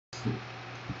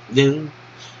Then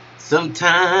some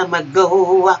time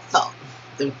ago I thought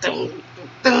dun, dun,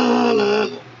 dun,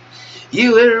 dun,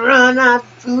 you would run out of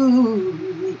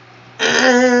food.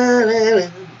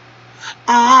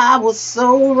 I was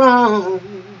so wrong.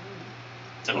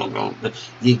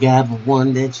 You got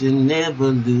one that you never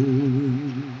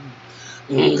lose.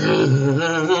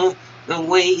 The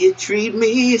way you treat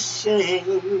me is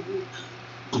shame.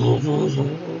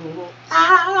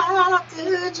 How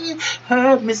could you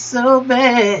hurt me so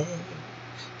bad?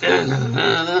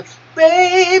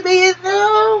 Baby, you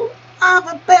know I'm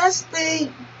the best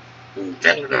thing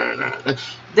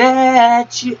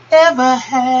that you ever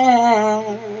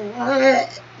had.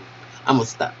 I'm gonna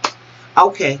stop.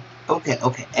 Okay.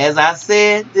 As I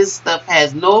said, this stuff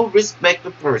has no respect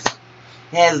of person.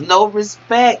 Has no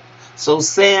respect. So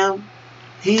Sam,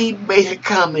 he made a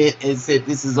comment and said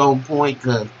this is on point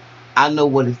because I know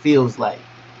what it feels like.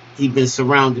 He's been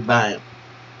surrounded by him.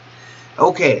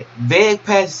 Okay, Vague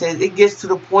Patch says it gets to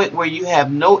the point where you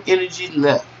have no energy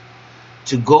left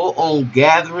to go on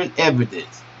gathering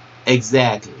evidence,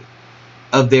 exactly,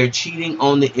 of their cheating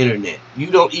on the internet. You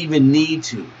don't even need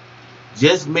to.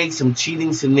 Just make some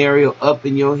cheating scenario up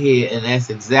in your head, and that's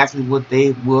exactly what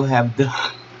they will have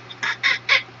done.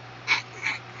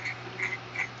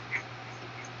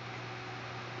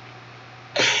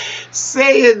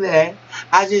 Saying that,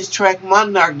 I just tracked my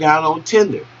narc down on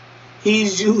Tinder.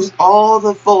 He's used all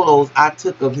the photos I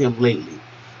took of him lately,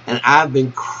 and I've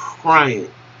been crying.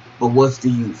 But what's the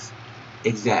use?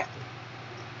 Exactly.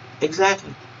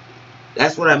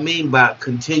 That's what I mean by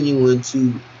continuing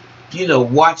to,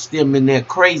 watch them in their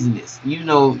craziness. You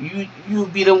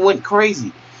be them went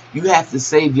crazy. You have to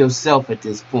save yourself at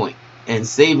this point, and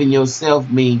saving yourself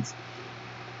means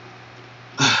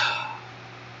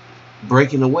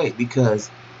breaking away, because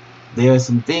there are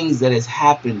some things that has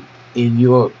happened in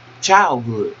your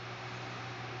childhood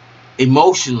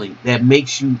emotionally that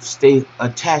makes you stay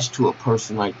attached to a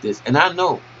person like this. And I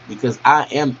know, because I've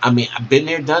been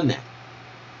there, done that.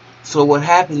 So what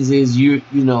happens is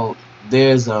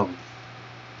there's a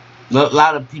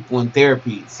lot of people in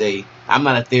therapy say, I'm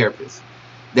not a therapist,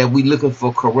 that we looking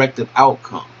for corrective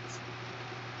outcomes.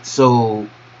 So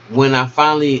when I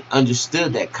finally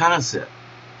understood that concept,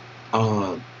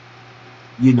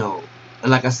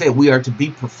 like I said, we are to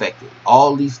be perfected.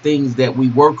 All these things that we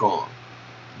work on,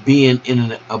 being in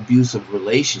an abusive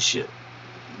relationship,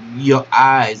 your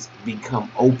eyes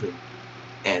become open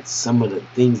at some of the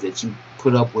things that you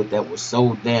put up with that were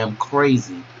so damn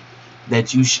crazy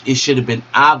that it should have been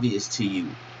obvious to you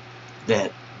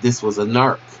that this was a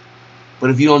narc. But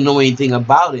if you don't know anything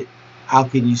about it, how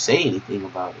can you say anything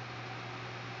about it?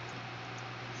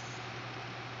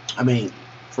 I mean,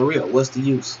 for real, what's the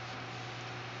use?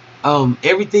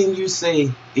 Everything you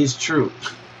say is true.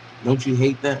 Don't you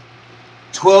hate that?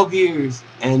 12 years,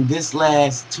 and this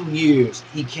last 2 years,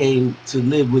 he came to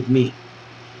live with me.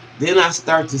 Then I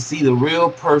start to see the real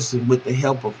person with the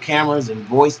help of cameras and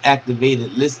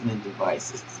voice-activated listening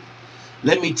devices.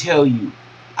 Let me tell you,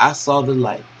 I saw the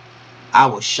light. I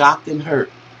was shocked and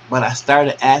hurt, but I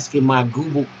started asking my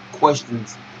Google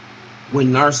questions when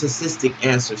narcissistic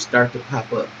answers start to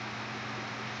pop up.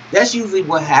 That's usually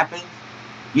what happens.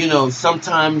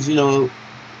 Sometimes, well,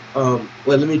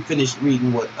 let me finish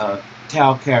reading what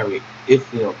Tal Carrick, I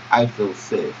feel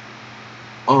says.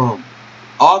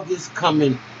 August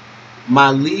coming,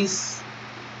 my lease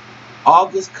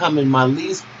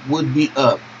would be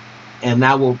up, and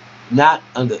I will not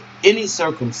under any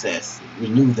circumstances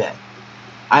renew that.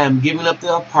 I am giving up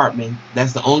the apartment.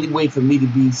 That's the only way for me to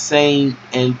be sane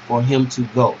and for him to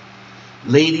go.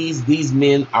 Ladies, these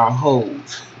men are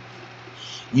hoes.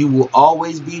 You will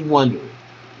always be wondering.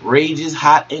 Rage is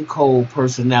hot and cold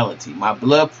personality. My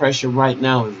blood pressure right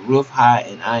now is roof high,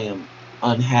 and I am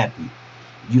unhappy.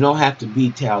 You don't have to be,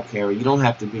 Tal Carey. You don't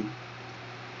have to be.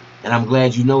 And I'm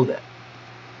glad you know that.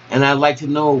 And I'd like to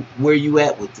know where you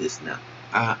at with this now.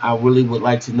 I really would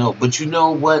like to know. But you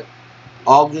know what?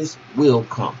 August will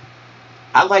come.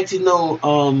 I'd like to know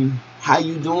how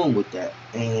you doing with that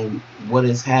and what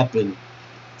has happened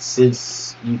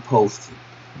since you posted.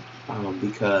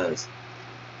 Because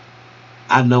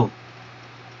I know,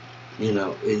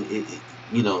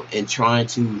 and trying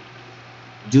to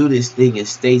do this thing and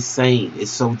stay sane is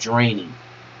so draining.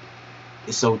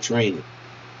 It's so draining.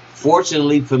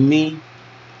 Fortunately for me,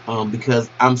 because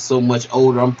I'm so much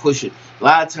older, I'm pushing. A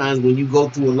lot of times when you go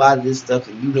through a lot of this stuff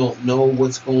and you don't know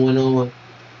what's going on,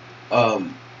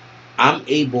 I'm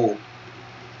able,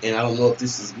 and I don't know if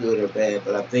this is good or bad,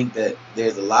 but I think that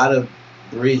there's a lot of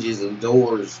bridges and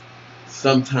doors.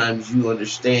 Sometimes you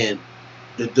understand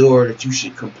the door that you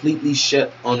should completely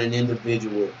shut on an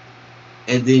individual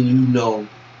and then you know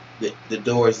the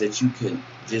doors that you can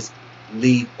just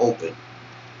leave open.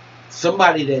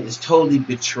 Somebody that is totally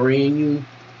betraying you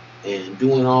and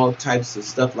doing all types of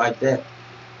stuff like that,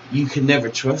 you can never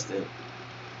trust them.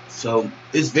 So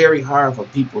it's very hard for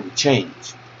people to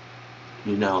change.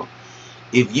 You know,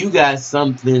 if you got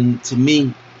something, to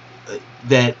me,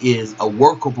 that is a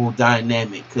workable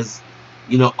dynamic, because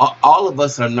you know all of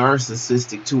us are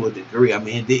narcissistic to a degree. I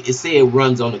mean, it say it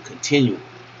runs on a continuum.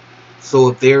 So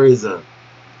if there is a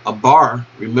bar,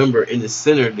 remember in the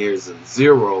center there's a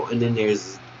 0, and then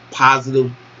there's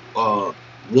positive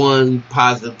 1,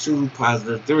 positive 2,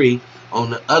 positive 3. On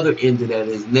the other end of that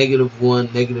is -1,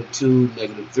 -2,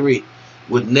 -3,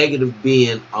 with negative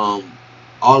being all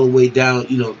the way down,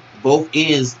 you know, both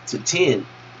ends to 10.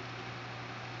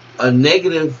 A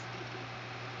 -10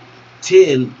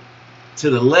 to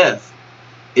the left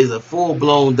is a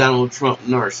full-blown Donald Trump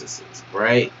narcissist,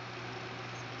 right?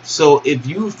 So if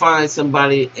you find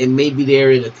somebody and maybe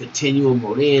they're in a continuum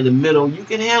or they're in the middle, you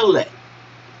can handle that.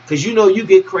 Because you know you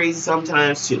get crazy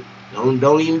sometimes too.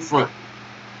 Don't even front.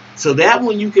 So that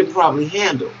one you can probably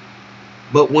handle.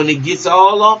 But when it gets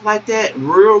all off like that,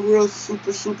 real,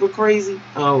 super crazy,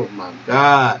 oh my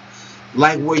God.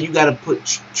 Like where you got to put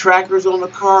trackers on the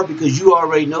car because you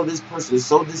already know this person is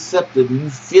so deceptive and you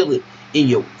feel it in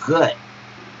your gut.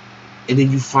 And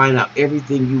then you find out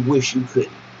everything you wish you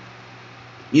couldn't.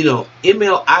 You know,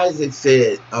 M.L. Isaac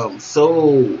said,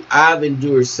 so I've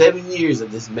endured 7 years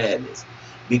of this madness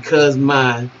because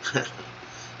my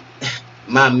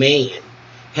man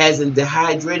hasn't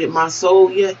dehydrated my soul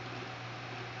yet.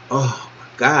 Oh my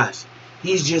gosh,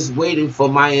 he's just waiting for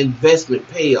my investment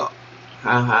payoff.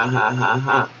 Ha ha ha ha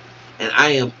ha. And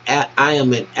I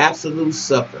am an absolute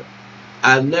sucker.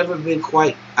 I've never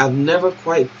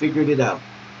quite figured it out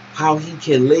how he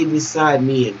can lay beside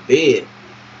me in bed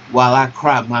while I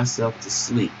cry myself to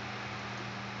sleep.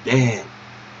 Damn.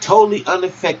 Totally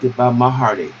unaffected by my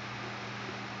heartache.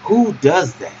 Who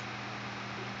does that?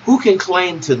 Who can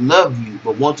claim to love you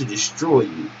but want to destroy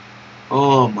you?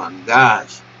 Oh my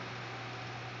gosh.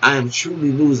 I am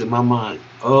truly losing my mind.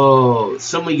 Oh,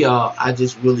 some of y'all I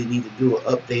just really need to do an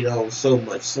update on so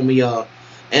much. Some of y'all,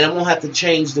 and I'm going to have to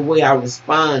change the way I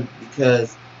respond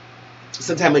because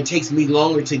sometimes it takes me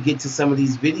longer to get to some of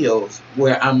these videos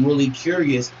where I'm really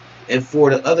curious, and for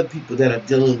the other people that are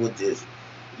dealing with this,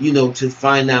 you know, to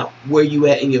find out where you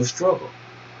at in your struggle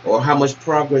or how much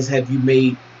progress have you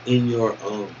made in your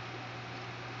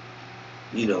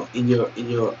you know, in your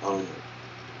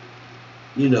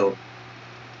you know,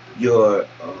 your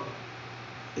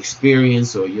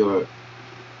experience, or your,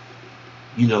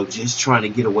 you know, just trying to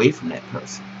get away from that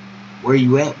person. Where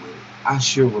you at with it? I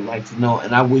sure would like to know,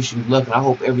 and I wish you luck, and I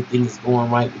hope everything is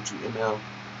going right with you,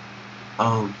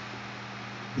 ML.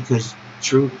 Because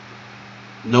truly,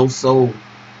 no soul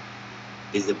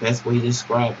is the best way to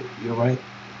describe it. You're right.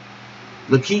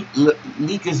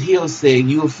 Leaker's Hill said,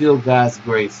 you'll feel God's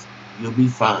grace. You'll be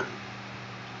fine.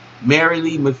 Mary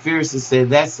Lee McPherson said,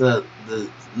 that's the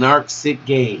narc sick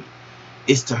game.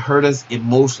 It's to hurt us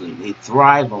emotionally. They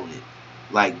thrive on it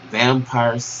like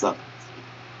vampire suckers.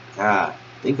 God,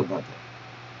 think about that.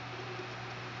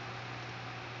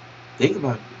 Think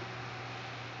about it.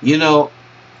 You know,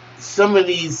 some of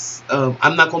these,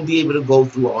 I'm not going to be able to go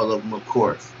through all of them, of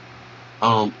course.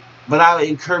 But I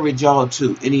encourage y'all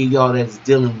too, any of y'all that is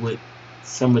dealing with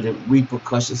some of the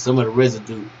repercussions, some of the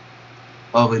residue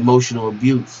of emotional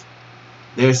abuse.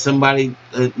 There's somebody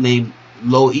named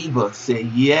Loeba said,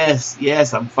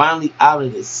 yes, I'm finally out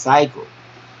of this cycle.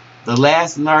 The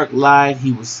last narc lied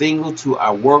he was single to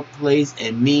our workplace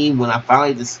and mean when I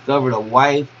finally discovered a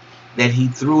wife that he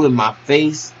threw in my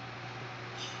face.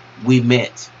 We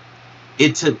met.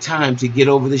 It took time to get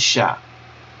over the shock.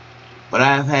 But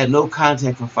I have had no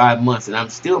contact for 5 months, and I'm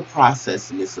still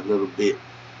processing this a little bit.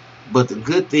 But the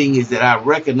good thing is that I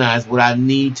recognize what I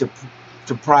need to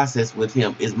process with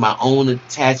him is my own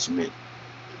attachment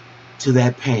to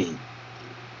that pain.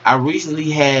 I recently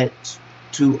had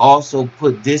to also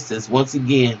put distance once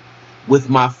again with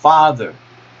my father,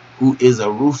 who is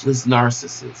a ruthless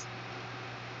narcissist.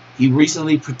 He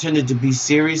recently pretended to be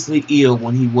seriously ill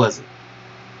when he wasn't.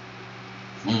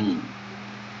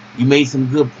 You made some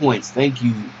good points. Thank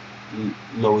you,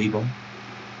 Loeba.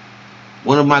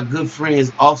 One of my good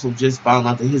friends also just found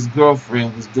out that his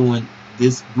girlfriend was doing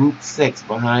this group sex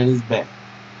behind his back.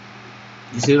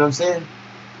 You see what I'm saying?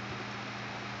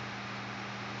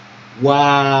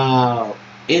 Wow.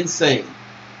 Insane.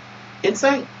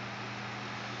 Insane.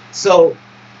 So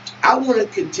I want to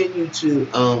continue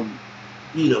to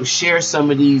you know, share some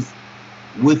of these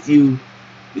with you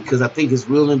because I think it's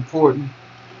real important.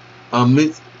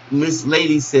 Miss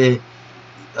Lady said,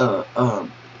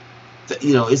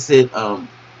 it said,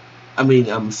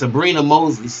 Sabrina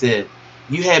Mosley said,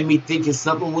 you had me thinking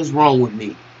something was wrong with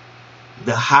me.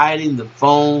 The hiding, the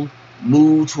phone,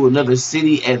 moved to another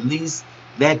city, at least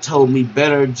that told me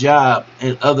better job,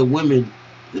 and other women,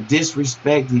 the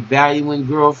disrespect, devaluing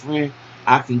girlfriend.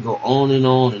 I can go on and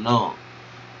on and on.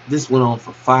 This went on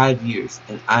for 5 years,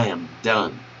 and I am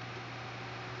done.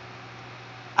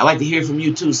 I'd like to hear from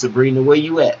you too, Sabrina. Where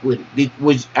you at with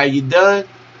it? Are you done?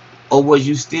 Or was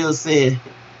you still saying,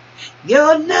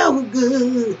 you're no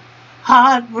good,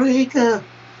 heartbreaker,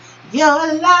 you're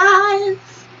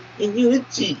alive, and you're a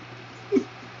cheat?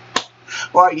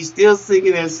 Or are you still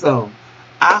singing that song?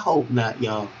 I hope not,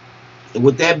 y'all. And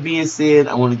with that being said,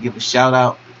 I want to give a shout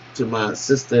out to my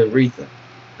sister Aretha.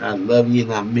 I love you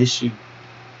and I miss you.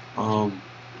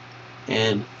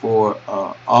 And for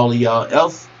all of y'all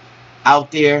else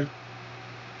out there,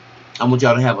 I want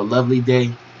y'all to have a lovely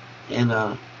day. And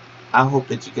I hope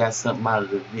that you got something out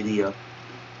of the video.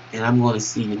 And I'm going to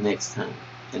see you next time.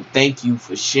 And thank you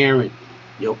for sharing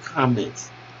your comments.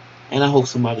 And I hope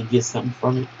somebody gets something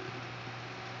from it.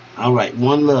 All right.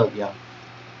 One love, y'all.